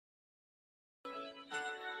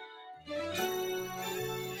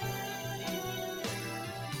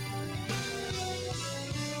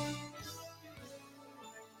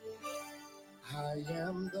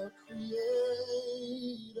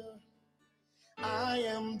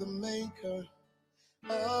am the maker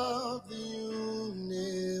of the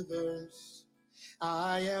universe.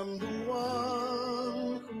 I am the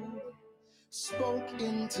one who spoke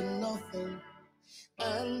into nothing,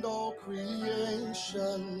 and all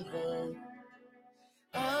creation heard.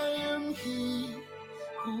 I am he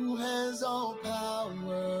who has all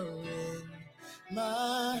power in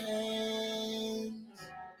my hands.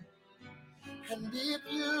 And if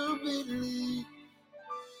you believe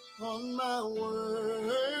on my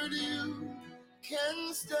word, you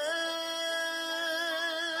can stand.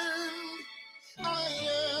 I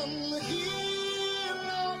am the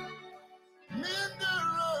healer, mender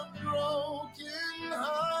of broken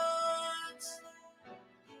hearts,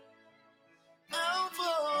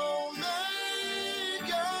 Alpha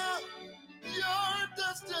Omega, your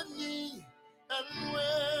destiny and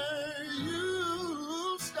where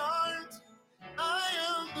you start. I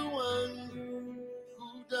am the one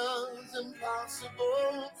who does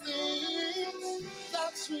impossible things.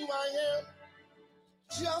 That's who I am.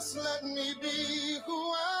 Just let me be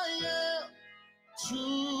who I am to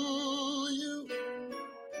you.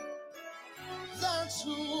 That's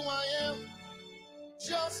who I am.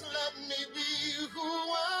 Just let me be who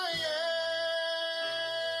I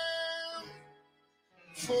am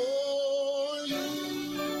for you.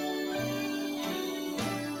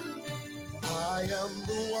 I am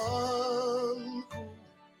the one who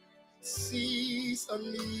sees a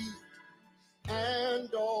need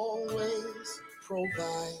and always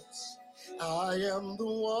provides. I am the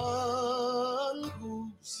one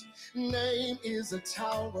whose name is a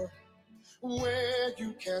tower where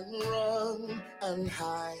you can run and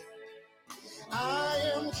hide. I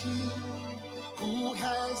am he who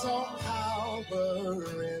has all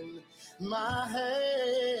power in my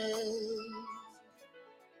hands.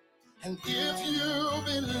 And if you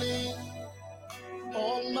believe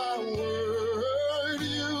on my word,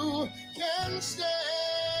 you can stand.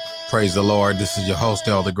 Praise the Lord. This is your host,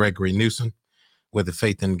 Elder Gregory Newsom, with the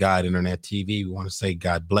Faith in God Internet TV. We want to say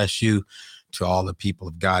God bless you to all the people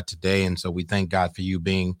of God today. And so we thank God for you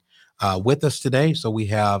being with us today. So we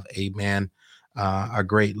have a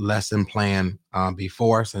great lesson plan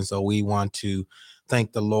before us. And so we want to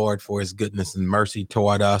thank the Lord for his goodness and mercy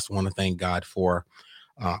toward us. We want to thank God for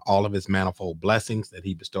all of his manifold blessings that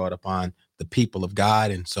he bestowed upon the people of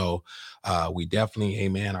God. And so we definitely,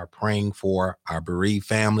 amen, are praying for our bereaved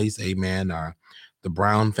families, amen, the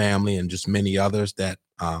Brown family, and just many others that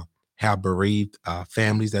have bereaved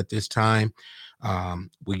families at this time.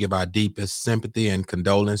 We give our deepest sympathy and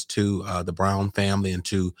condolence to the Brown family and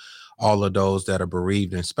to all of those that are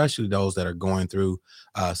bereaved, and especially those that are going through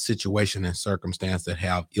situation and circumstance that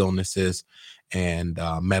have illnesses and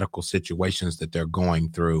medical situations that they're going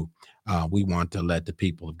through. We want to let the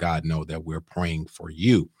people of God know that we're praying for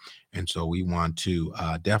you. And so we want to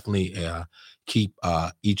definitely keep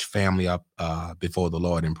each family up before the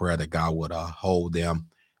Lord in prayer, that God would hold them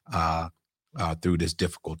through this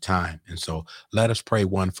difficult time. And so let us pray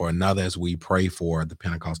one for another as we pray for the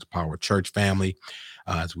Pentecostal Power Church family,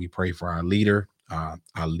 as we pray for our leader,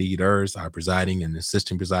 our leaders, our presiding and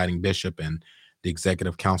assistant presiding bishop, and the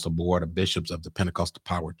executive council board of bishops of the Pentecostal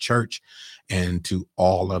Power Church, and to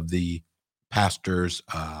all of the pastors,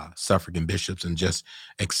 suffragan bishops, and just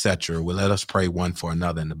etc. Well, let us pray one for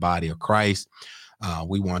another in the body of Christ.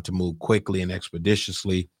 We want to move quickly and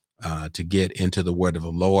expeditiously to get into the word of the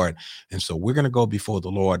Lord. And so we're going to go before the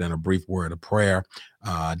Lord in a brief word of prayer.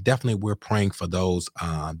 Definitely, we're praying for those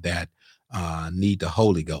that need the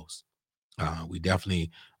Holy Ghost. We definitely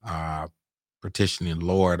are petitioning the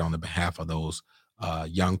Lord on the behalf of those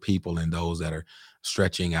young people and those that are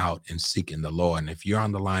stretching out and seeking the Lord. And if you're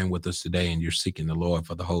on the line with us today and you're seeking the Lord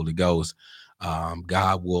for the Holy Ghost,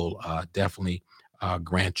 God will definitely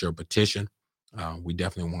grant your petition. We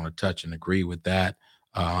definitely want to touch and agree with that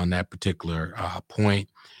on that particular point.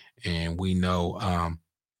 And we know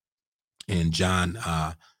in John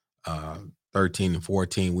 13 and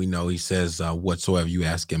 14, we know he says, whatsoever you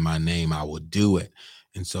ask in my name, I will do it.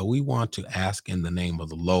 And so we want to ask in the name of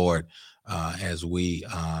the Lord as we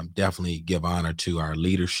definitely give honor to our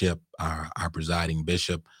leadership, our presiding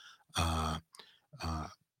bishop,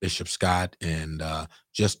 Bishop Scott, and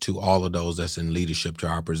just to all of those that's in leadership, to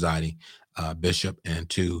our presiding bishop, and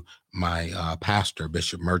to my pastor,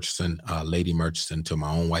 Bishop Murchison, Lady Murchison, to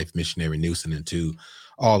my own wife, Missionary Newsom, and to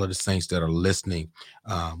all of the saints that are listening.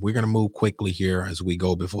 We're going to move quickly here as we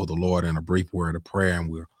go before the Lord in a brief word of prayer, and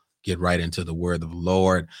we'll get right into the word of the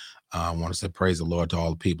Lord. I want to say praise the Lord to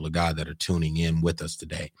all the people of God that are tuning in with us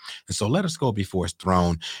today. And so let us go before his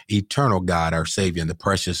throne. Eternal God, our Savior, in the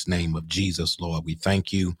precious name of Jesus, Lord, we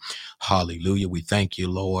thank you. Hallelujah. We thank you,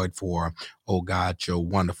 Lord, for, oh God, your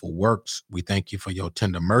wonderful works. We thank you for your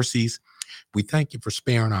tender mercies. We thank you for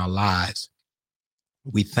sparing our lives.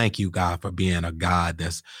 We thank you, God, for being a God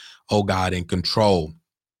that's, oh God, in control.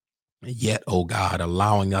 Yet, oh God,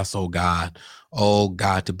 allowing us, oh God,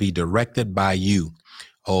 to be directed by you.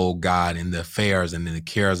 Oh God, in the affairs and in the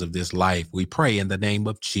cares of this life, we pray in the name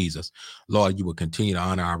of Jesus. Lord, you will continue to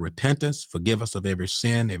honor our repentance. Forgive us of every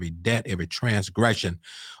sin, every debt, every transgression.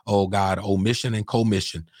 Oh God, omission and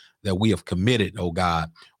commission that we have committed, oh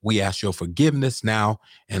God. We ask your forgiveness now.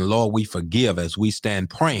 And Lord, we forgive as we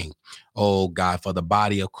stand praying, oh God, for the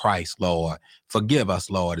body of Christ, Lord. Forgive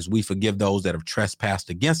us, Lord, as we forgive those that have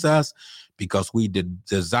trespassed against us, because we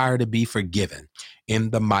desire to be forgiven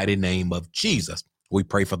in the mighty name of Jesus. We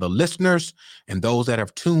pray for the listeners and those that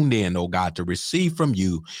have tuned in, oh God, to receive from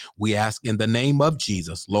you. We ask in the name of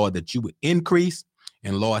Jesus, Lord, that you would increase,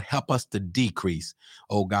 and Lord, help us to decrease.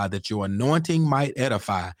 Oh God, that your anointing might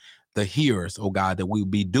edify the hearers, oh God, that we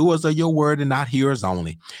be doers of your word and not hearers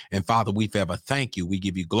only. And Father, we forever thank you. We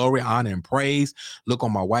give you glory, honor, and praise. Look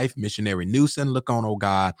on my wife, Missionary Newsom. Look on, oh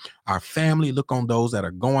God, our family. Look on those that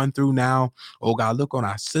are going through now. Oh God, look on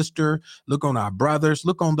our sister. Look on our brothers.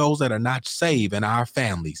 Look on those that are not saved in our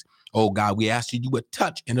families. Oh God, we ask you would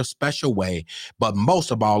touch in a special way. But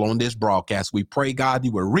most of all on this broadcast, we pray, God,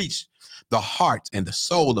 you will reach the heart and the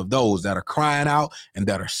soul of those that are crying out and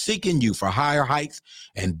that are seeking you for higher heights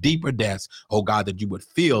and deeper depths. Oh God, that you would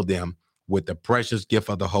fill them with the precious gift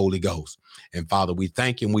of the Holy Ghost. And Father, we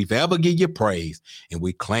thank you and we forever give you praise, and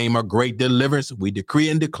we claim a great deliverance. We decree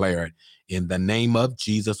and declare it in the name of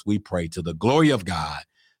Jesus. We pray to the glory of God.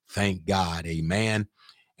 Thank God. Amen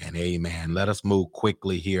and amen. Let us move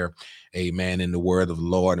quickly here. Amen. In the word of the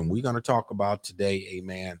Lord. And we're going to talk about today,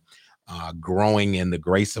 amen, growing in the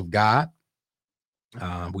grace of God.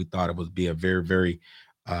 We thought it would be a very, very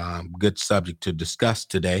good subject to discuss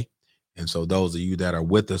today. And so those of you that are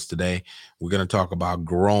with us today, we're going to talk about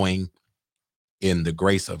growing in the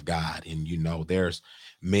grace of God. And, you know, there's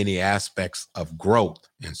many aspects of growth.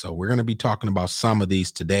 And so we're going to be talking about some of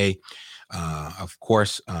these today. Of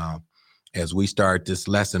course, as we start this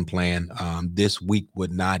lesson plan, this week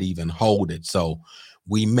would not even hold it. So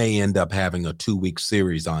we may end up having a 2-week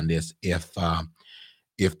series on this if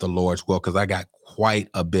the Lord's will, because I got quite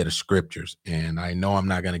a bit of scriptures, and I know I'm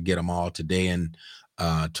not going to get them all today and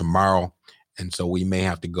tomorrow. And so we may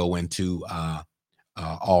have to go into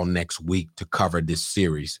all next week to cover this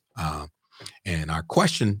series. And our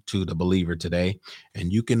question to the believer today,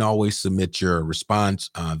 and you can always submit your response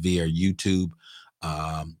via YouTube,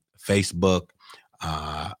 Facebook,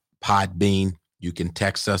 Podbean. You can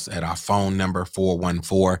text us at our phone number,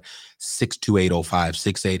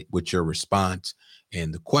 414-628-0568, with your response.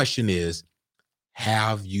 And the question is,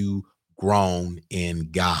 have you grown in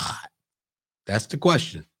God? That's the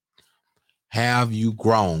question. Have you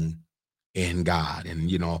grown in God? And,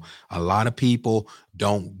 you know, a lot of people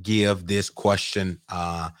don't give this question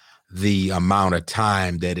the amount of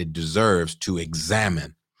time that it deserves to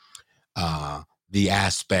examine the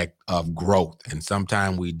aspect of growth. And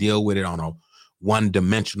sometimes we deal with it on a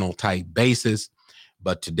one-dimensional type basis.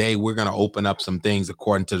 But today we're going to open up some things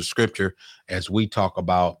according to the scripture as we talk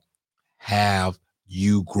about, have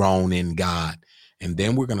you grown in God? And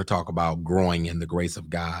then we're going to talk about growing in the grace of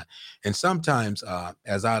God. And sometimes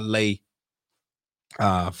as I lay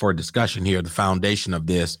for discussion here, the foundation of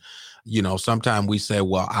this, you know, sometimes we say,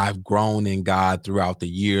 well, I've grown in God throughout the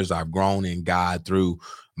years. I've grown in God through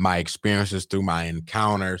my experiences, through my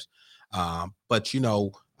encounters. But,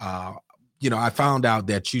 I found out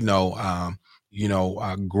that,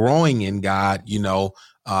 growing in God,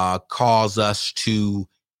 calls us to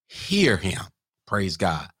hear him. Praise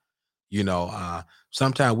God.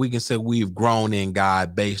 Sometimes we can say we've grown in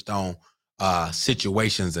God based on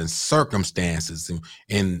situations and circumstances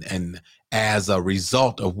and as a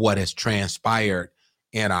result of what has transpired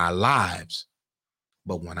in our lives.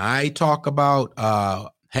 But when I talk about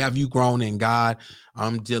have you grown in God,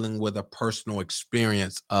 I'm dealing with a personal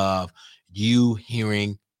experience of you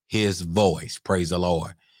hearing his voice. Praise the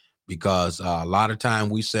Lord. Because a lot of time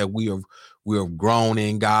we said we have grown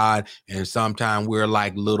in God, and sometimes we're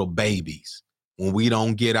like little babies. When we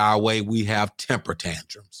don't get our way, we have temper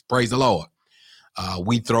tantrums. Praise the Lord.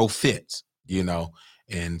 We throw fits,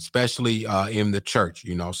 and especially in the church,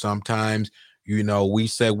 sometimes, we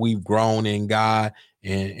said we've grown in God,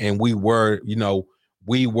 and we were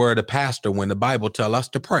the pastor when the Bible tell us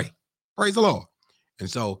to pray. Praise the Lord. And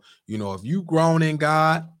so, if you've grown in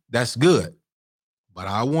God, that's good. But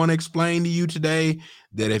I want to explain to you today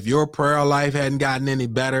that if your prayer life hadn't gotten any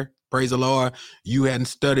better, praise the Lord, you hadn't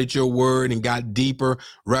studied your word and got deeper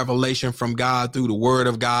revelation from God through the word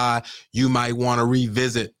of God, you might want to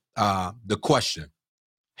revisit the question,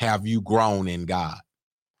 have you grown in God?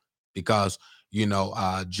 Because,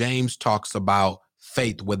 James talks about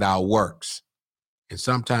faith without works. And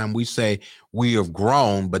sometimes we say we have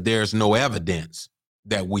grown, but there's no evidence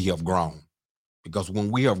that we have grown. Because when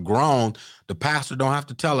we have grown, the pastor don't have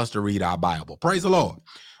to tell us to read our Bible. Praise the Lord.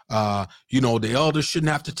 The elders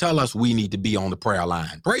shouldn't have to tell us we need to be on the prayer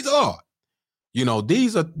line. Praise the Lord.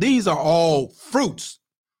 These are all fruits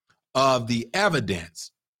of the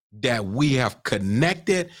evidence that we have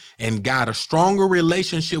connected and got a stronger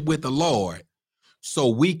relationship with the Lord, so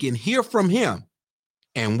we can hear from him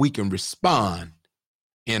and we can respond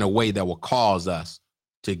in a way that will cause us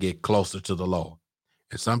to get closer to the Lord.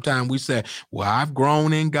 And sometimes we say, well, I've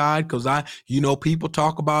grown in God because people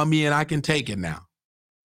talk about me and I can take it now.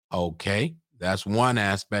 Okay, that's one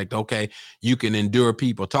aspect. Okay, you can endure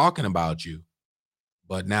people talking about you,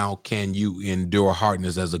 but now can you endure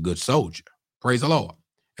hardness as a good soldier? Praise the Lord.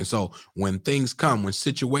 And so when things come, when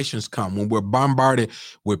situations come, when we're bombarded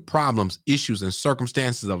with problems, issues, and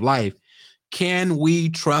circumstances of life, can we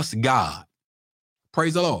trust God?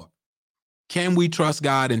 Praise the Lord. Can we trust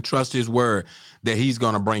God and trust his word that he's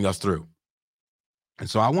going to bring us through? And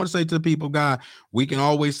so I want to say to the people of God, we can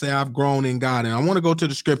always say I've grown in God. And I want to go to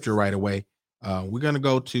the scripture right away. We're going to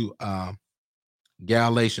go to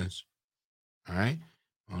Galatians. All right.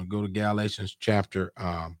 I'm going to go to Galatians chapter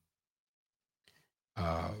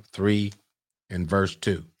 3 and verse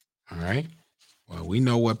 2. All right. Well, we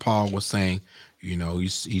know what Paul was saying. He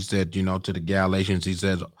said, to the Galatians, he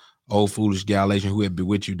says, "O foolish Galatians, who have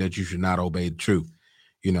bewitched you that you should not obey the truth."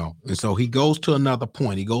 And so he goes to another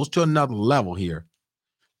point. He goes to another level here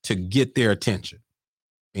to get their attention.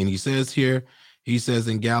 And he says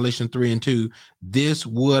in Galatians 3 and 2, "This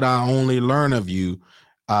would I only learn of you,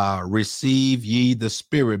 receive ye the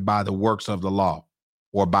Spirit by the works of the law,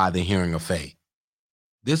 or by the hearing of faith."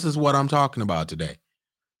 This is what I'm talking about today.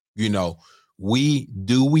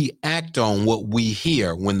 We act on what we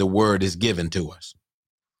hear when the word is given to us?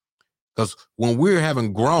 Because when we're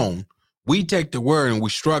having grown, we take the word and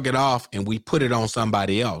we shrug it off and we put it on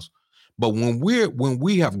somebody else. But when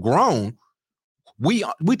we have grown, we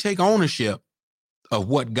take ownership of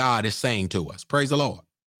what God is saying to us. Praise the Lord.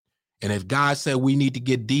 And if God said we need to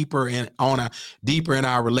get deeper in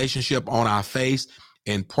our relationship, on our face,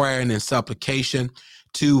 in prayer and in supplication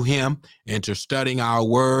to him, and to studying our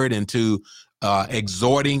word, and to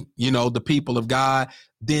exhorting, the people of God,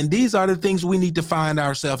 then these are the things we need to find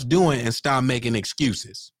ourselves doing and stop making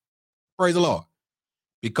excuses. Praise the Lord.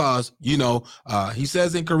 Because, he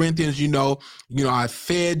says in Corinthians, I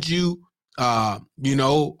fed you,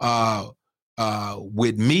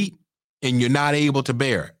 with meat and you're not able to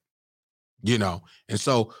bear it, And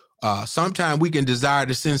so sometimes we can desire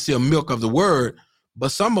the sincere milk of the word,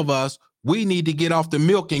 but some of us, we need to get off the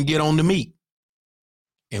milk and get on the meat.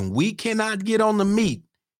 And we cannot get on the meat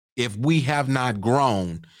if we have not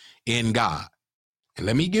grown in God. And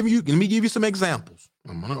let me give you some examples.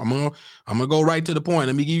 I'm gonna go right to the point.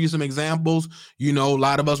 Let me give you some examples. A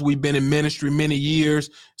lot of us, we've been in ministry many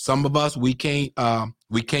years. Some of us, we can't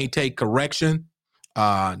take correction,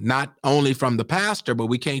 not only from the pastor, but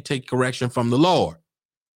we can't take correction from the Lord.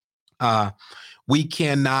 We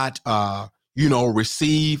cannot,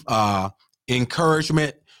 receive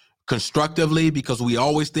encouragement constructively, because we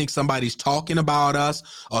always think somebody's talking about us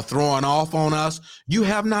or throwing off on us. You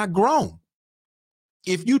have not grown.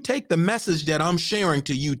 If you take the message that I'm sharing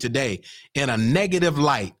to you today in a negative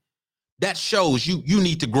light, that shows you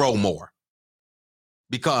need to grow more,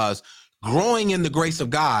 because growing in the grace of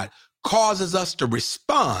God causes us to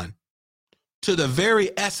respond to the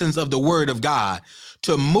very essence of the word of God,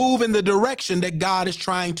 to move in the direction that God is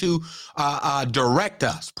trying to direct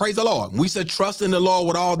us. Praise the Lord. We said, trust in the Lord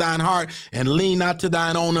with all thine heart and lean not to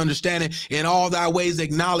thine own understanding. In all thy ways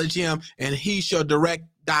acknowledge him, and he shall direct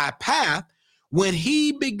thy path. When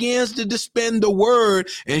he begins to dispense the word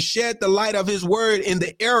and shed the light of his word in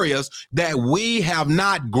the areas that we have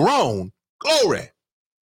not grown, glory,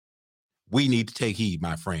 we need to take heed,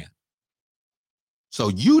 my friend. So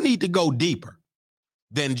you need to go deeper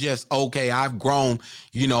than just, okay, I've grown,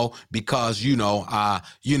 because,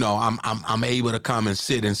 I'm able to come and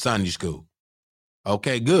sit in Sunday school.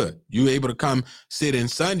 Okay, good. You able to come sit in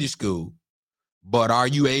Sunday school, but are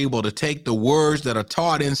you able to take the words that are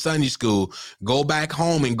taught in Sunday school, go back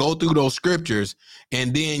home and go through those scriptures,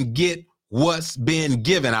 and then get what's been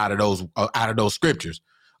given out of those scriptures?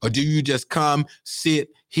 Or do you just come, sit,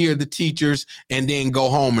 hear the teachers, and then go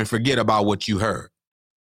home and forget about what you heard?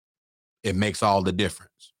 It makes all the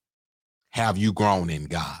difference. Have you grown in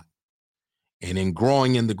God? And in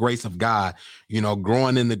growing in the grace of God,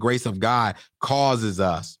 growing in the grace of God causes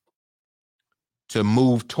us to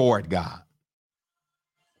move toward God.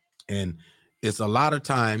 And it's a lot of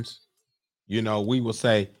times, we will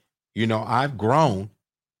say, I've grown.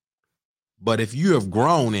 But if you have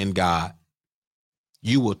grown in God,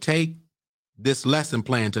 you will take this lesson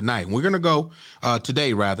plan tonight. We're going to go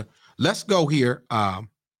today, rather. Let's go here.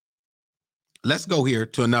 Let's go here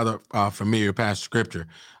to another familiar passage of scripture.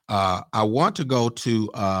 I want to go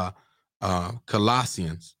to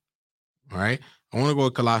Colossians. All right. I want to go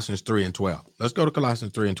to Colossians 3:12. Let's go to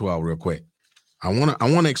Colossians 3:12 real quick. I want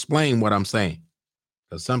to explain what I'm saying,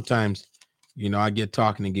 because sometimes, I get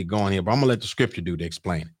talking and get going here, but I'm going to let the scripture do the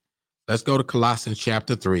explaining. Let's go to Colossians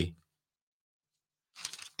chapter 3,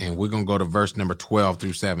 and we're going to go to verse number 12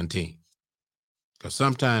 through 17. Because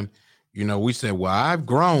sometimes, we say, well, I've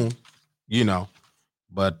grown,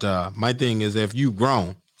 but my thing is, if you've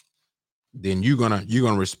grown, then you're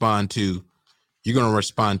gonna respond to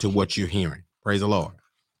what you're hearing. Praise the Lord.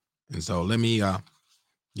 And so let me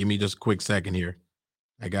give me just a quick second here.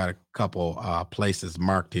 I got a couple places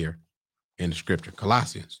marked here in the scripture.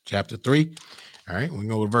 Colossians chapter 3. All right, we can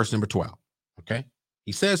go to verse number 12. Okay.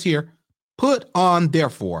 He says here, put on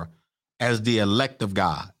therefore as the elect of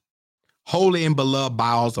God, holy and beloved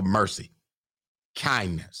bowels of mercy,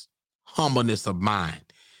 kindness, humbleness of mind,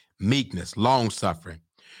 meekness, long-suffering,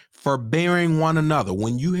 forbearing one another.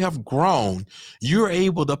 When you have grown, you're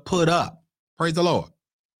able to put up, praise the Lord,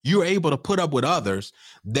 you're able to put up with others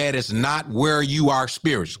that is not where you are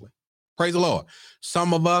spiritually. Praise the Lord.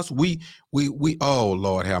 Some of us, we oh,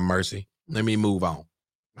 Lord have mercy. Let me move on.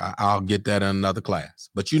 I'll get that in another class.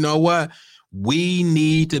 But you know what? We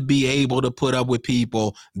need to be able to put up with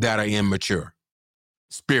people that are immature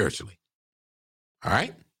spiritually. All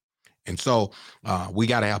right. And so we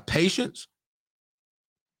got to have patience.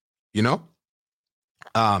 We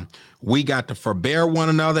got to forbear one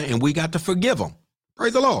another, and we got to forgive them.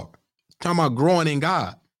 Praise the Lord. Talking about growing in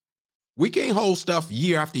God. We can't hold stuff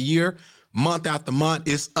year after year, month after month.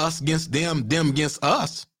 It's us against them, them against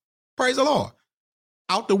us. Praise the Lord.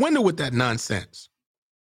 Out the window with that nonsense.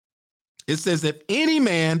 It says, if any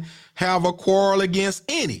man have a quarrel against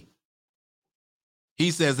any,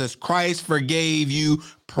 he says, as Christ forgave you,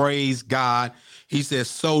 praise God. He says,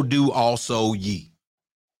 so do also ye.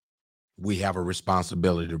 We have a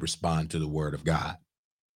responsibility to respond to the word of God.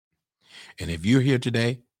 And if you're here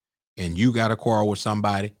today and you got a quarrel with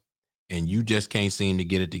somebody and you just can't seem to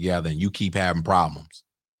get it together and you keep having problems,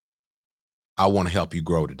 I want to help you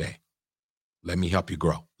grow today. Let me help you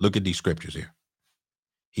grow. Look at these scriptures here.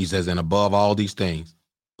 He says, and above all these things,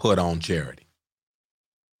 put on charity.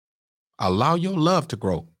 Allow your love to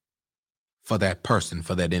grow for that person,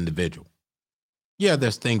 for that individual. Yeah,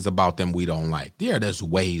 there's things about them we don't like. Yeah, there's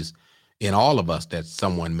ways in all of us that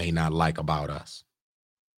someone may not like about us.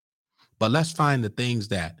 But let's find the things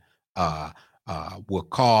that will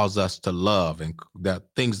cause us to love, and the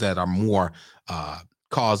things that are more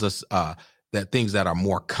cause us that things that are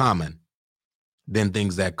more common than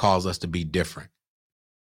things that cause us to be different.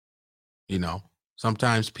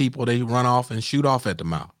 Sometimes people, they run off and shoot off at the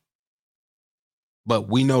mouth. But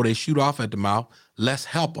we know they shoot off at the mouth. Let's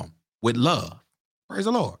help them with love. Praise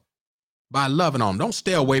the Lord. By loving them. Don't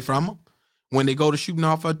stay away from them. When they go to shooting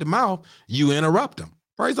off at the mouth, you interrupt them.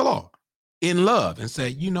 Praise the Lord. In love, and say,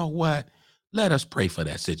 you know what? Let us pray for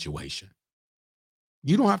that situation.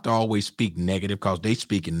 You don't have to always speak negative because they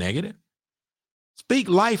speaking negative. Speak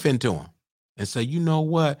life into them and say, you know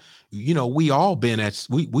what? We all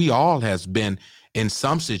has been in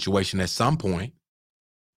some situation at some point.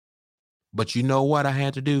 But you know what I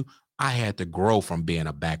had to do? I had to grow from being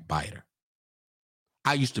a backbiter.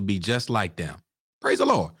 I used to be just like them. Praise the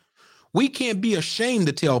Lord. We can't be ashamed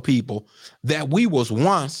to tell people that we was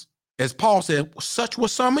once, as Paul said, such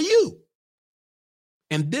was some of you.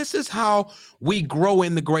 And this is how we grow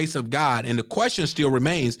in the grace of God. And the question still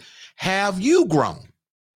remains, have you grown?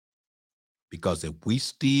 Because if we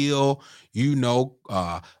still,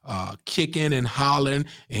 kicking and hollering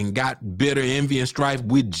and got bitter envy and strife,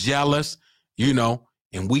 we're jealous,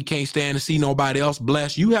 and we can't stand to see nobody else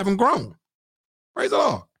blessed, you haven't grown. Praise the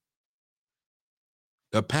Lord.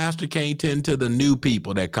 The pastor can't tend to the new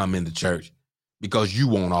people that come into church because you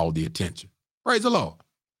want all the attention. Praise the Lord.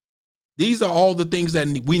 These are all the things that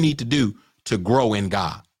we need to do to grow in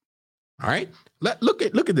God. All right. Look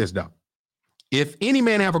at this though. If any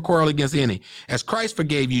man have a quarrel against any, as Christ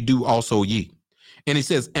forgave you, do also ye. And he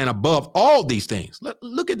says, and above all these things,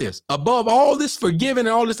 look at this, above all this forgiving and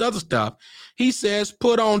all this other stuff, he says,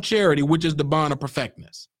 put on charity, which is the bond of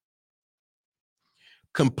perfectness,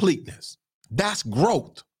 completeness. That's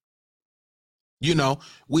growth. You know,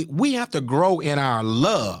 we have to grow in our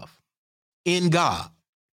love in God.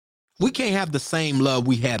 We can't have the same love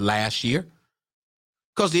we had last year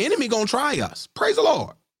because the enemy gonna try us. Praise the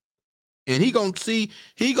Lord. And he gonna see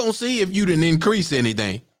if you didn't increase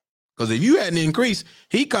anything. Because if you hadn't increased,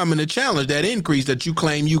 he coming to challenge that increase that you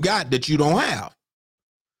claim you got that you don't have.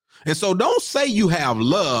 And so don't say you have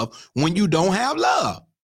love when you don't have love.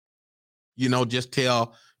 You know, just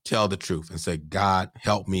tell the truth and say, God,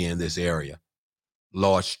 help me in this area.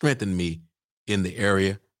 Lord, strengthen me in the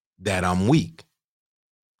area that I'm weak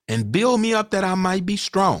and build me up that I might be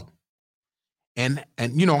strong. And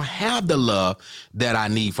you know, have the love that I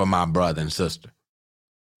need for my brother and sister.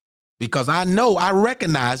 Because I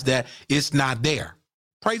recognize that it's not there.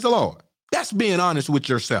 Praise the Lord. That's being honest with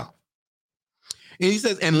yourself. And he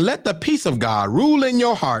says, and let the peace of God rule in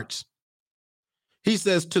your hearts. He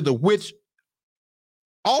says, to the which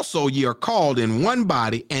also ye are called in one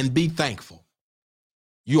body, and be thankful.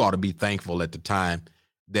 You ought to be thankful at the time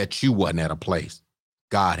that you wasn't at a place.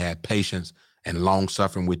 God had patience and long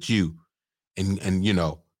suffering with you and you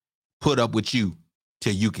know, put up with you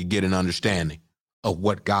till you could get an understanding of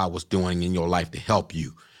what God was doing in your life to help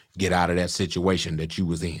you get out of that situation that you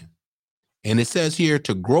was in. And it says here,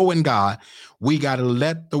 to grow in God, we got to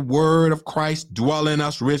let the word of Christ dwell in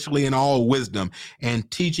us richly in all wisdom,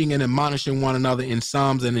 and teaching and admonishing one another in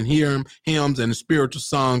psalms and in hymns and spiritual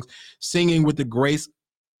songs, singing with the grace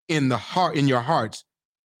in your hearts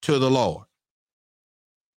to the Lord.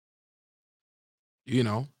 You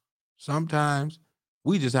know, sometimes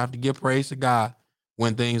we just have to give praise to God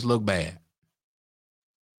when things look bad.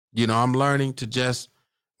 You know, I'm learning to just,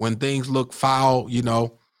 when things look foul, in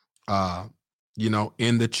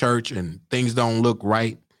the church and things don't look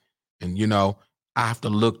right. And, you know, I have to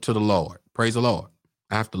look to the Lord. Praise the Lord.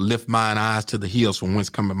 I have to lift mine eyes to the hills from whence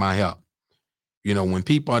cometh my help. You know, when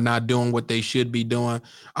people are not doing what they should be doing,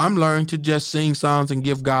 I'm learning to just sing songs and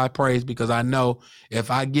give God praise, because I know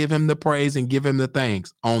if I give him the praise and give him the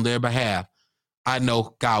thanks on their behalf, I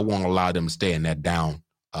know God won't allow them to stay in that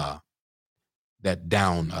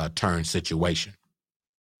turn situation.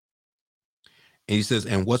 And he says,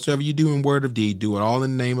 and whatsoever you do in word or deed, do it all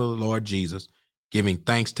in the name of the Lord Jesus, giving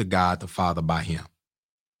thanks to God the Father by him.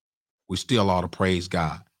 We still ought to praise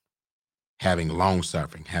God, having long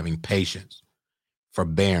suffering, having patience,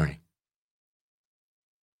 forbearing,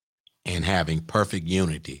 and having perfect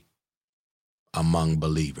unity among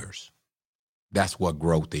believers. That's what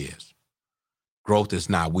growth is. Growth is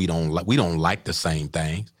not, we don't like the same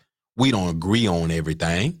things. We don't agree on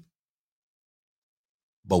everything.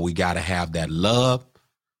 But we got to have that love.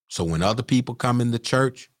 So when other people come in the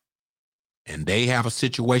church and they have a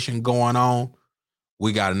situation going on,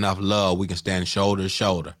 we got enough love. We can stand shoulder to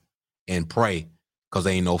shoulder and pray, because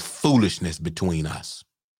there ain't no foolishness between us.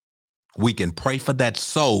 We can pray for that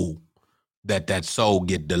soul, that soul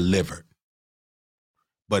get delivered.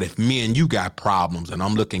 But if me and you got problems and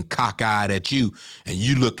I'm looking cockeyed at you and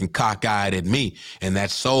you looking cockeyed at me, and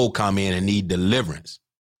that soul come in and need deliverance,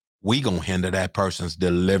 we gonna hinder that person's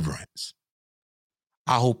deliverance.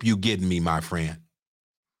 I hope you getting me, my friend.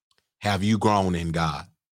 Have you grown in God?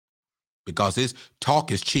 Because this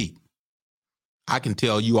talk is cheap. I can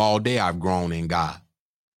tell you all day I've grown in God.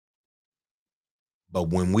 But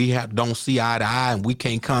when we don't see eye to eye and we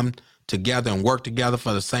can't come together and work together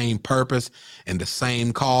for the same purpose and the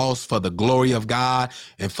same cause, for the glory of God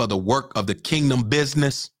and for the work of the kingdom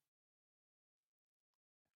business,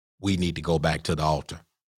 we need to go back to the altar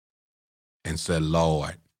and say,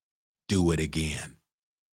 Lord, do it again.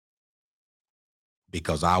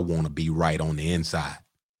 Because I want to be right on the inside.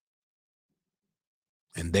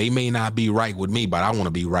 And they may not be right with me, but I want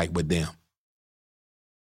to be right with them.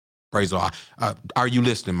 Praise the Lord. Are you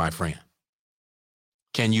listening, my friend?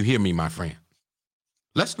 Can you hear me, my friend?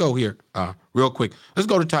 Let's go here real quick. Let's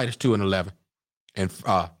go to Titus 2:11 and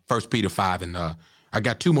 1 Peter 5. And I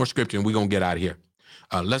got two more scriptures and we're going to get out of here.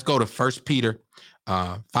 Let's go to 1 Peter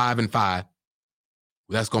 5:5.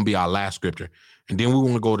 That's going to be our last scripture. And then we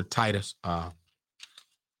want to go to Titus. I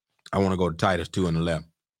want to go to Titus 2:11.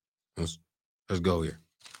 Let's go here.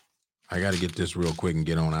 I got to get this real quick and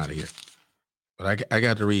get on out of here. But I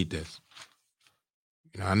got to read this.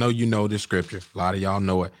 You know, I know you know this scripture. A lot of y'all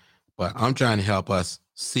know it. But I'm trying to help us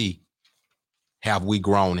see, have we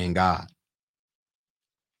grown in God?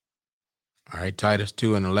 All right, Titus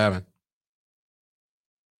 2:11.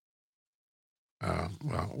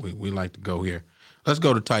 We like to go here. Let's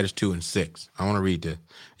go to Titus 2:6. I want to read this.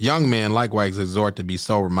 Young men likewise exhort to be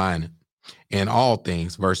sober-minded in all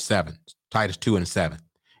things, verse 7, Titus 2:7.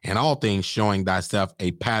 In all things showing thyself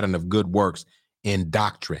a pattern of good works in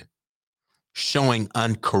doctrine, showing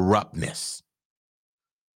uncorruptness.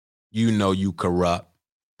 You know you corrupt.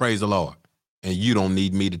 Praise the Lord. And you don't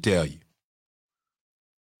need me to tell you.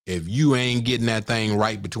 If you ain't getting that thing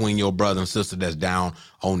right between your brother and sister that's down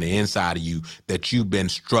on the inside of you, that you've been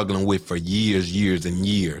struggling with for years and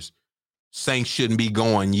years, saints shouldn't be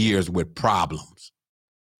going years with problems.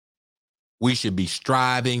 We should be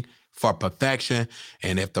striving for perfection.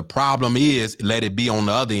 And if the problem is, let it be on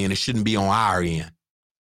the other end. It shouldn't be on our end.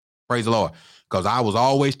 Praise the Lord. Because I was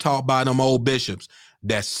always taught by them old bishops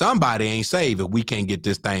that somebody ain't saved if we can't get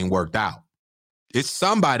this thing worked out. It's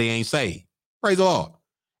somebody ain't saved. Praise the Lord.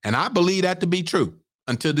 And I believe that to be true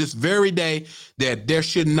until this very day, that there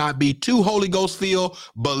should not be two Holy Ghost filled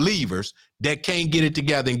believers that can't get it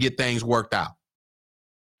together and get things worked out.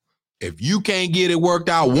 If you can't get it worked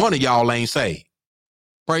out, one of y'all ain't saved.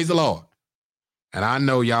 Praise the Lord. And I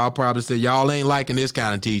know y'all probably say, y'all ain't liking this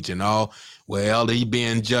kind of teaching. Oh, well, he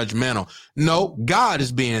being judgmental. No, God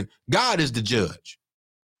is the judge.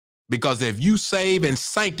 Because if you save and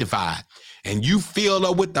sanctify and you fill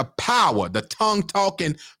up with the power, the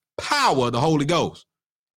tongue-talking power of the Holy Ghost,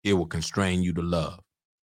 it will constrain you to love.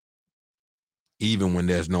 Even when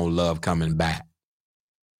there's no love coming back.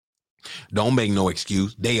 Don't make no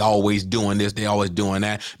excuse. They always doing this. They always doing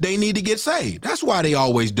that. They need to get saved. That's why they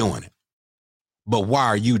always doing it. But why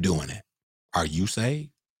are you doing it? Are you saved?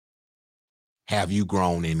 Have you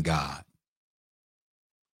grown in God?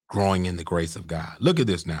 Growing in the grace of God. Look at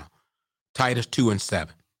this now. Titus 2:7.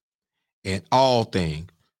 In all things,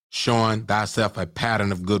 showing thyself a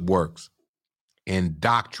pattern of good works. In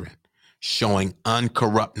doctrine, showing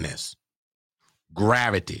uncorruptness,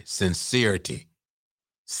 gravity, sincerity,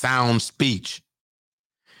 sound speech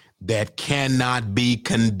that cannot be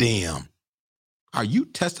condemned. Are you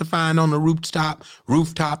testifying on the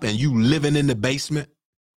rooftop and you living in the basement?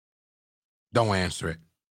 Don't answer it.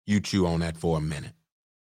 You chew on that for a minute.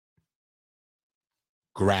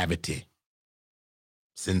 Gravity,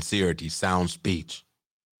 sincerity, sound speech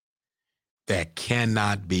that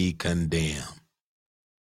cannot be condemned.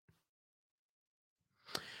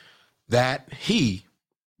 That he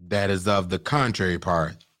that is of the contrary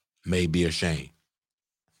part may be ashamed.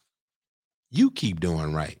 You keep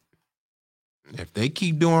doing right. If they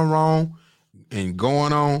keep doing wrong and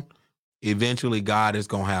going on, eventually God is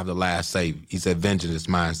going to have the last say. He said, vengeance is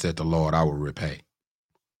mine, said the Lord, I will repay.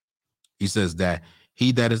 He says that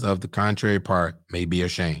he that is of the contrary part may be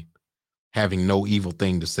ashamed, having no evil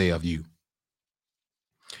thing to say of you.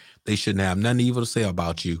 They shouldn't have nothing evil to say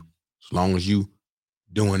about you as long as you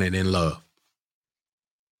doing it in love.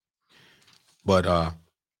 But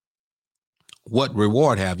what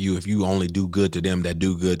reward have you if you only do good to them that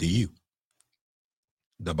do good to you?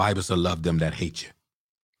 The Bible says, love them that hate you.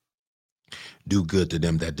 Do good to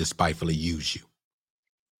them that despitefully use you.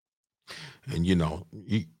 And you know,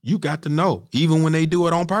 you got to know, even when they do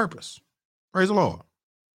it on purpose. Praise the Lord.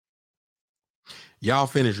 Y'all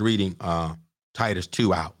finish reading Titus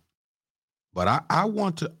 2 out. But I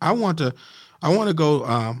want to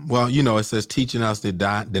go, well, you know, it says teaching us to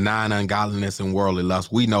deny ungodliness and worldly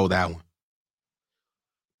lust. We know that one.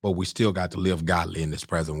 But we still got to live godly in this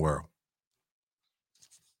present world.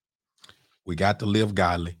 We got to live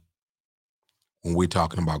godly when we're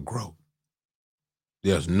talking about growth.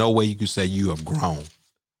 There's no way you can say you have grown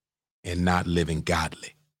and not living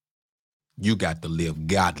godly. You got to live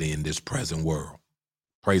godly in this present world.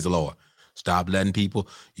 Praise the Lord. Stop letting people,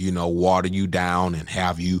 you know, water you down and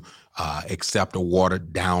have you accept a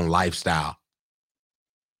watered down lifestyle.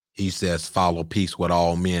 He says, follow peace with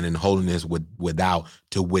all men and holiness without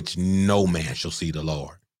to which no man shall see the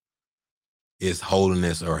Lord. It's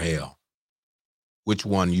holiness or hell. Which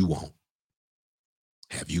one you want?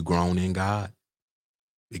 Have you grown in God?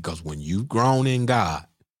 Because when you've grown in God,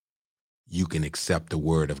 you can accept the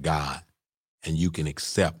word of God and you can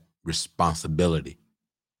accept responsibility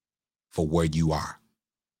for where you are.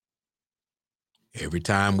 Every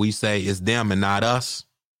time we say it's them and not us,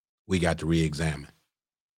 we got to re-examine.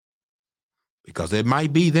 Because it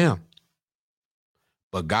might be them,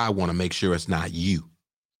 but God want to make sure it's not you.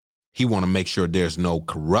 He want to make sure there's no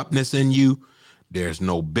corruptness in you. There's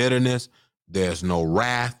no bitterness. There's no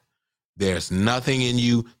wrath. There's nothing in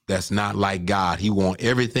you that's not like God. He want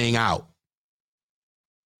everything out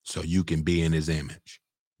so you can be in his image.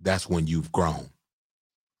 That's when you've grown.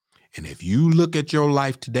 And if you look at your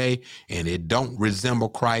life today and it don't resemble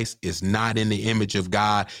Christ, it's not in the image of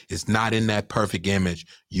God, it's not in that perfect image,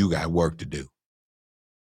 you got work to do.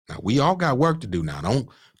 Now, we all got work to do now.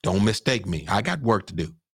 Don't mistake me. I got work to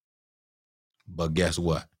do. But guess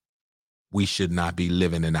what? We should not be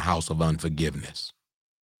living in the house of unforgiveness.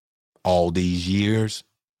 All these years,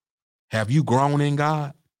 have you grown in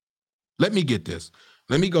God? Let me get this.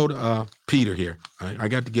 Let me go to Peter here. I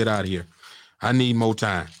got to get out of here. I need more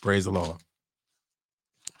time. Praise the Lord.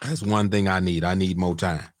 That's one thing I need. I need more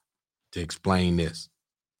time to explain this.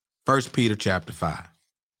 1 Peter chapter 5.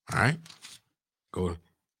 All right. Go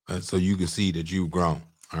so you can see that you've grown.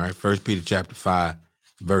 All right. 1 Peter chapter 5,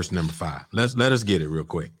 verse number 5. Let us get it real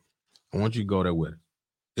quick. I want you to go there with it.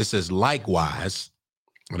 It says, likewise,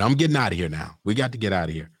 and I'm getting out of here now. We got to get out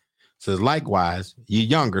of here. It says, likewise, ye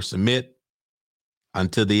younger, submit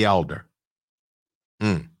unto the elder.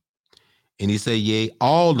 And he said, yea,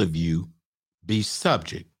 all of you be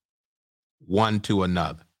subject one to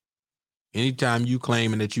another. Anytime you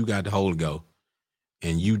claiming that you got the Holy Ghost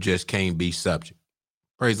and you just can't be subject.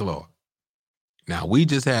 Praise the Lord. Now, we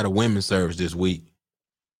just had a women's service this week.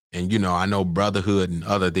 And, I know brotherhood and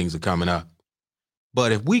other things are coming up.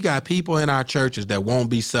 But if we got people in our churches that won't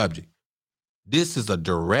be subject, this is a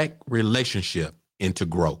direct relationship into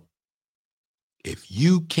growth. If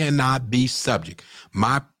you cannot be subject,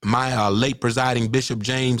 my late presiding Bishop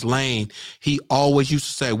James Lane, he always used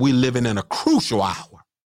to say, we living in a crucial hour.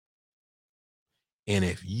 And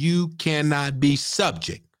if you cannot be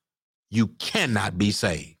subject, you cannot be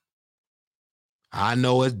saved. I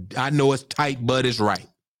know it's tight, but it's right.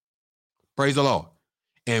 Praise the Lord.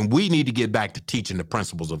 And we need to get back to teaching the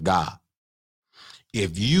principles of God.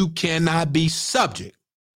 If you cannot be subject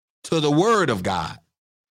to the word of God,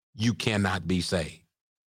 you cannot be saved.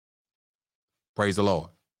 Praise the Lord.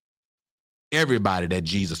 Everybody that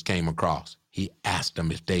Jesus came across, he asked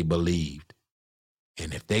them if they believed.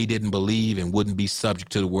 And if they didn't believe and wouldn't be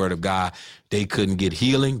subject to the word of God, they couldn't get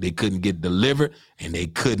healing, they couldn't get delivered, and they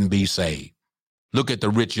couldn't be saved. Look at the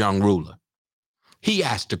rich young ruler. He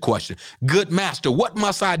asked the question, good master, what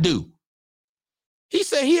must I do? He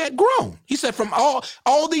said he had grown. He said, from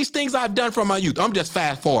all these things I've done from my youth, I'm just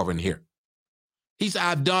fast forwarding here. He said,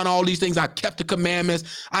 I've done all these things. I kept the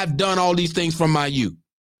commandments. I've done all these things from my youth.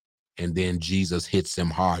 And then Jesus hits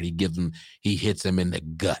him hard. He hits him in the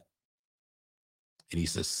gut. And he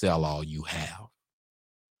says, sell all you have.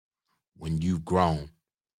 When you've grown,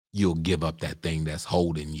 you'll give up that thing that's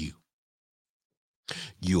holding you.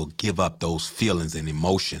 You'll give up those feelings and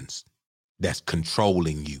emotions that's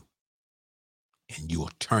controlling you. And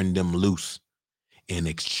you'll turn them loose in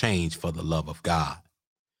exchange for the love of God.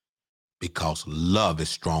 Because love is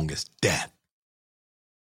strong as death.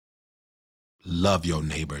 Love your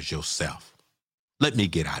neighbor as yourself. Let me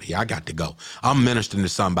get out of here. I got to go. I'm ministering to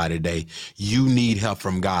somebody today. You need help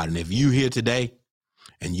from God. And if you here today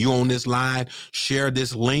and you on this line, share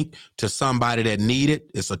this link to somebody that need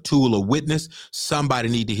it. It's a tool of witness. Somebody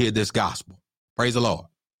need to hear this gospel. Praise the Lord.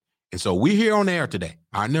 And so we're here on the air today.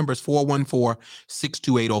 Our number is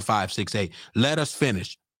 414-628-0568. Let us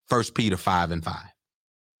finish 1 Peter 5 and 5.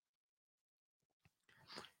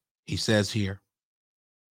 He says here,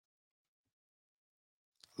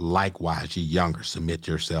 likewise, ye younger, submit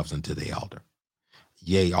yourselves unto the elder.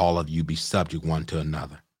 Yea, all of you be subject one to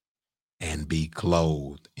another, and be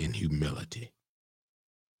clothed in humility.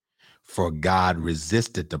 For God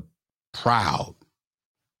resisted the proud,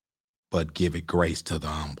 but giveth grace to the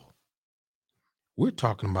humble. We're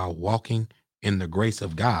talking about walking in the grace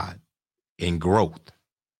of God in growth.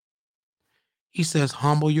 He says,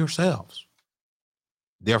 humble yourselves,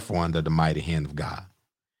 therefore, under the mighty hand of God,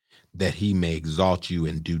 that he may exalt you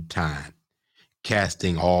in due time,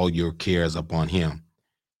 casting all your cares upon him,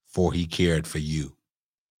 for he cared for you.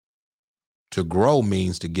 To grow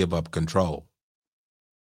means to give up control.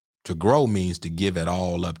 To grow means to give it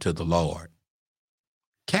all up to the Lord.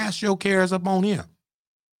 Cast your cares upon him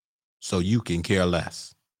so you can care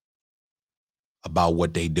less about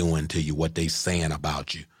what they doing to you, what they saying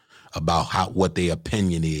about you, about what their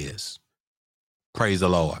opinion is. Praise the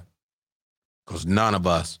Lord. Because none of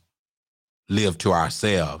us live to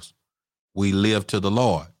ourselves. We live to the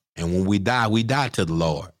Lord. And when we die to the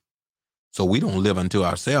Lord. So we don't live unto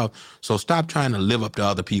ourselves. So stop trying to live up to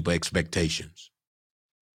other people's expectations.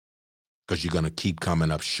 Because you're going to keep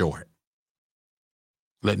coming up short.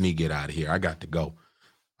 Let me get out of here. I got to go.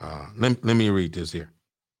 Let me read this here.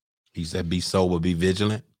 He said, be sober, be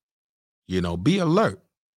vigilant. Be alert.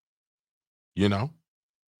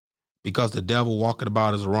 Because the devil walking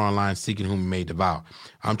about as a roaring lion, seeking whom he may devour.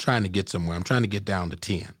 I'm trying to get somewhere. I'm trying to get down to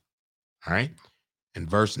 10. All right. And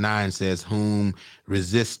verse 9 says, whom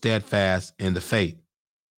resist steadfast in the faith.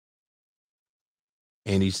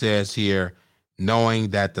 And he says here, knowing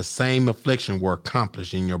that the same affliction were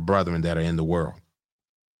accomplished in your brethren that are in the world.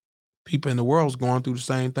 People in the world is going through the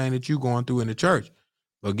same thing that you're going through in the church.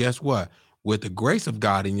 But guess what? With the grace of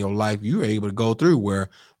God in your life, you're able to go through where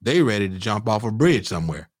they ready to jump off a bridge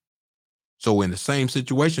somewhere. So in the same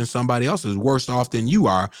situation, somebody else is worse off than you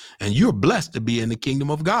are, and you're blessed to be in the kingdom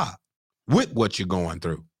of God with what you're going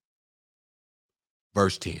through.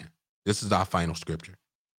 Verse 10. This is our final scripture.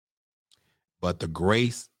 But the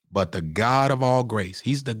God of all grace,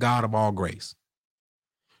 he's the God of all grace.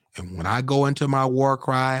 And when I go into my war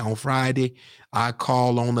cry on Friday, I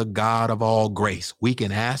call on the God of all grace. We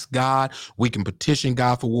can ask God, we can petition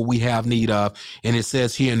God for what we have need of. And it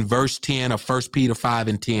says here in verse 10 of 1 Peter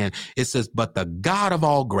 5:10, it says, but the God of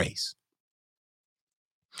all grace,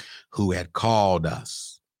 who had called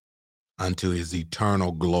us unto his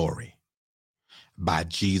eternal glory by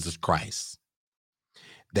Jesus Christ,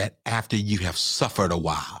 that after you have suffered a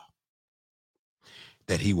while,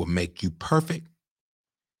 that he will make you perfect,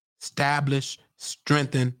 establish,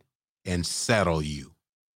 strengthen, and settle you.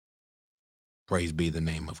 Praise be the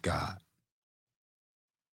name of God.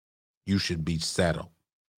 You should be settled.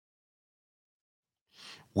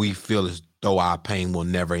 We feel as though our pain will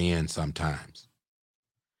never end sometimes.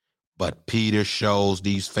 But Peter shows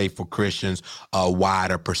these faithful Christians a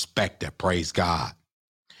wider perspective, praise God,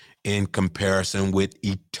 in comparison with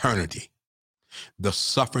eternity. The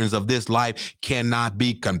sufferings of this life cannot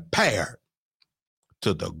be compared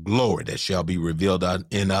to the glory that shall be revealed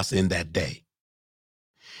in us in that day.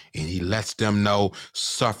 And he lets them know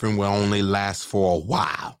suffering will only last for a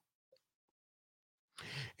while.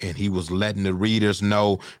 And he was letting the readers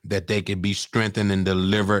know that they could be strengthened and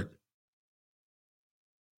delivered,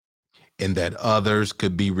 and that others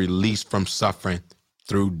could be released from suffering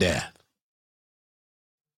through death.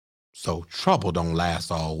 So trouble don't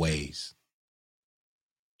last always.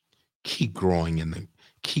 Keep growing in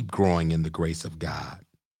the grace of God.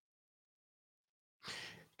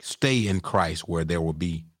 Stay in Christ where there will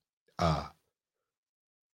be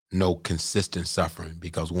no consistent suffering,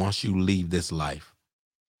 because once you leave this life,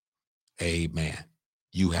 amen,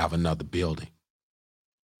 you have another building.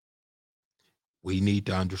 We need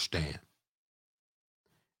to understand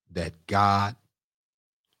that God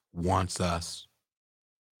wants us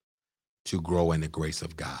to grow in the grace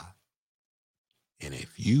of God. And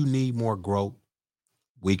if you need more growth,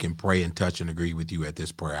 we can pray and touch and agree with you at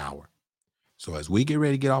this prayer hour. So as we get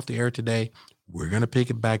ready to get off the air today, we're going to pick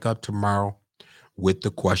it back up tomorrow with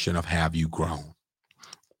the question of, have you grown?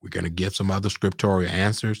 We're going to give some other scriptorial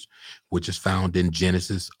answers, which is found in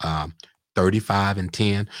Genesis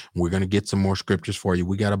 35:10. We're going to get some more scriptures for you.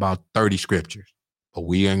 We got about 30 scriptures, but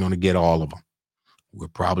we ain't going to get all of them. We'll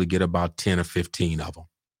probably get about 10 or 15 of them.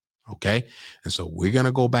 Okay. And so we're going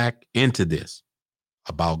to go back into this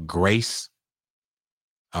about grace,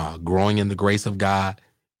 growing in the grace of God,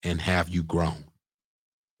 and have you grown.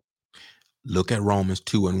 Look at Romans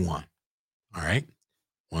 2:1. All right.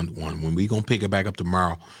 When we're going to pick it back up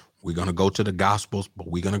tomorrow, we're going to go to the Gospels, but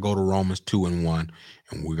we're going to go to Romans 2:1,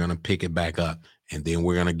 and we're going to pick it back up, and then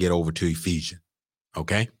we're going to get over to Ephesians.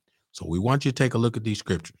 Okay. So we want you to take a look at these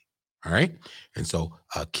scriptures. All right. And so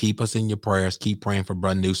keep us in your prayers. Keep praying for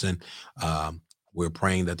Brother Newsom. We're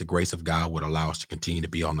praying that the grace of God would allow us to continue to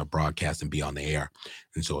be on the broadcast and be on the air.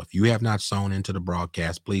 And so if you have not sown into the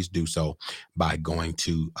broadcast, please do so by going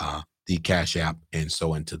to the Cash App and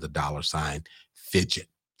sow into the $ Fidget.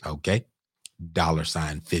 Okay.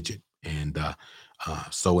 $ Fidget, and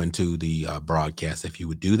sow into the broadcast. If you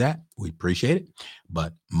would do that, we appreciate it.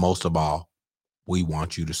 But most of all, we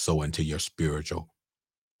want you to sow into your spiritual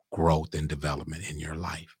growth and development in your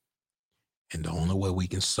life. And the only way we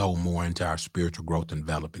can sow more into our spiritual growth and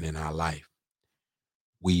development in our life,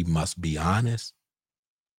 we must be honest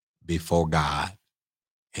before God,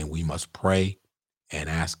 and we must pray and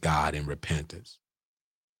ask God in repentance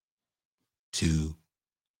to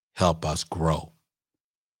help us grow.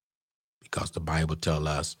 Because the Bible tells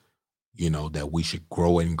us, that we should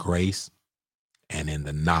grow in grace and in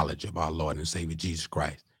the knowledge of our Lord and Savior Jesus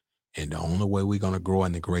Christ. And the only way we're going to grow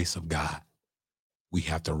in the grace of God, we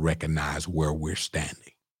have to recognize where we're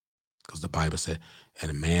standing. Because the Bible said, and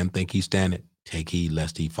a man think he's standing, take heed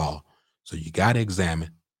lest he fall. So you got to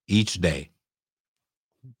examine each day,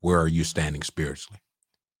 where are you standing spiritually?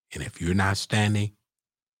 And if you're not standing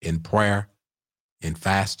in prayer, in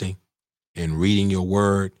fasting, in reading your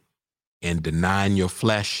word, in denying your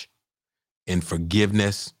flesh, in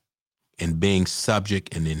forgiveness, in being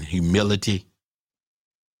subject, and in humility,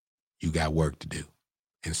 you got work to do.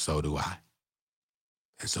 And so do I.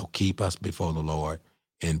 And so keep us before the Lord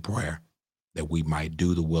in prayer that we might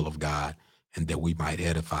do the will of God and that we might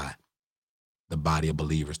edify the body of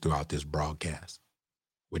believers throughout this broadcast.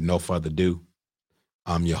 With no further ado,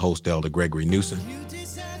 I'm your host, Elder Gregory Newsom,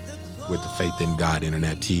 with the Faith in God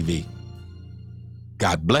Internet TV.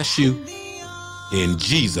 God bless you in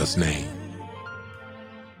Jesus' name.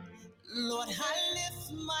 Lord, I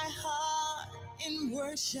lift my heart in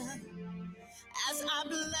worship as I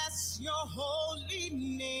bless your holy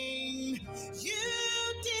name. You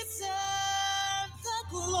deserve the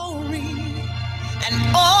glory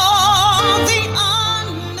and all the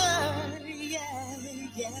honor. Yeah,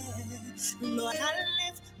 yeah. Lord, I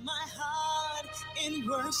lift my heart in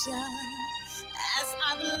worship as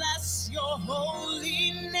I bless your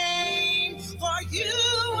holy name. For you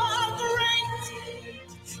are great.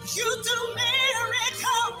 You do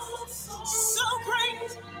miracles so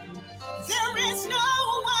great. There is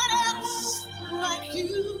no one else like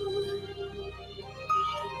you.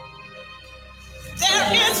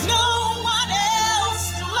 There is no one else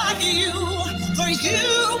like you. For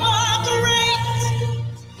you are great.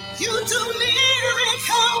 You do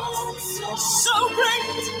miracles so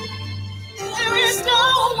great. There is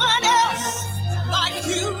no one else like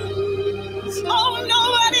you. Oh,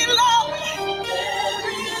 nobody loves.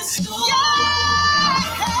 There is no